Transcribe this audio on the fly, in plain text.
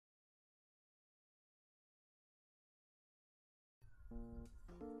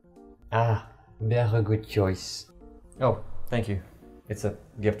Ah, very good choice. Oh, thank you. It's a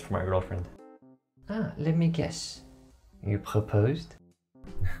gift for my girlfriend. Ah, let me guess. You proposed?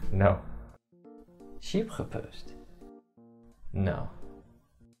 No. She proposed? No.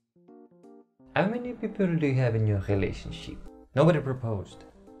 How many people do you have in your relationship? Nobody proposed.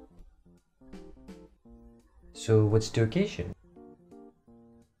 So what's the occasion?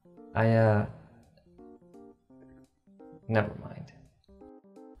 Never mind.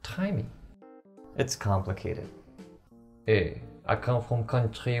 Try me. It's complicated. Hey, I come from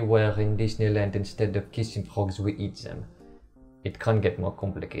country where in Disneyland instead of kissing frogs we eat them. It can't get more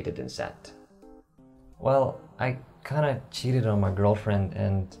complicated than that. Well, I kinda cheated on my girlfriend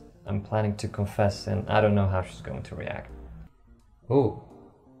and I'm planning to confess and I don't know how she's going to react. Oh,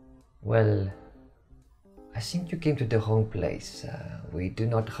 well, I think you came to the wrong place. We do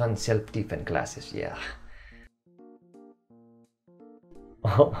not run self-defense classes here.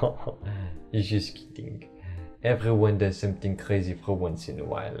 Just kidding. Everyone does something crazy for once in a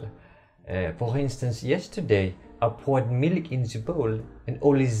while. For instance, yesterday I poured milk in the bowl and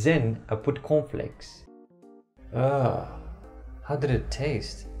only then I put cornflakes. Ugh. How did it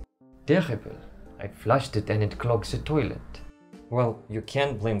taste? Terrible. I flushed it and it clogged the toilet. Well, you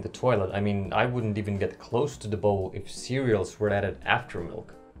can't blame the toilet. I mean, I wouldn't even get close to the bowl if cereals were added after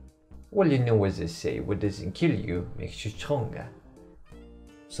milk. Well, you know what they say, what doesn't kill you makes you stronger.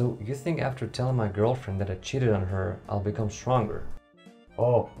 So you think after telling my girlfriend that I cheated on her, I'll become stronger?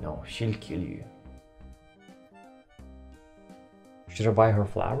 Oh, no, she'll kill you. Should I buy her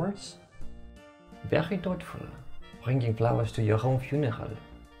flowers? Very thoughtful. Bringing flowers to your own funeral.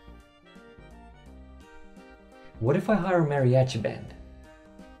 What if I hire a mariachi band?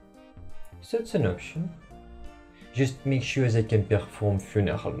 That's an option. Just make sure they can perform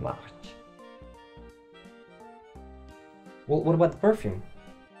funeral march. Well, what about the perfume?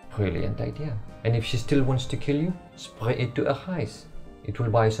 Brilliant idea. And if she still wants to kill you, spray it to her eyes. It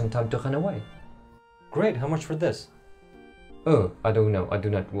will buy you some time to run away. Great, how much for this? Oh, I don't know. I do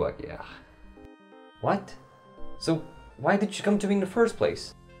not work here. What? So, why did you come to me in the first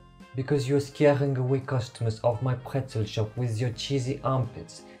place? Because you're scaring away customers of my pretzel shop with your cheesy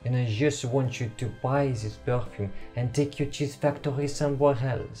armpits, and I just want you to buy this perfume and take your cheese factory somewhere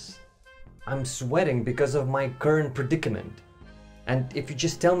else. I'm sweating because of my current predicament. And if you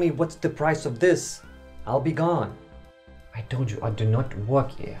just tell me what's the price of this, I'll be gone. I told you I do not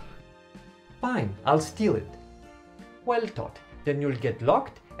work here. Fine, I'll steal it. Well thought. Then you'll get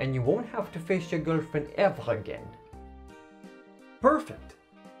locked and you won't have to face your girlfriend ever again. Perfect.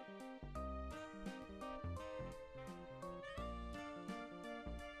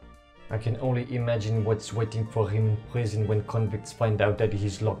 I can only imagine what's waiting for him in prison when convicts find out that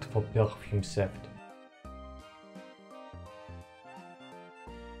he's locked for perfume theft.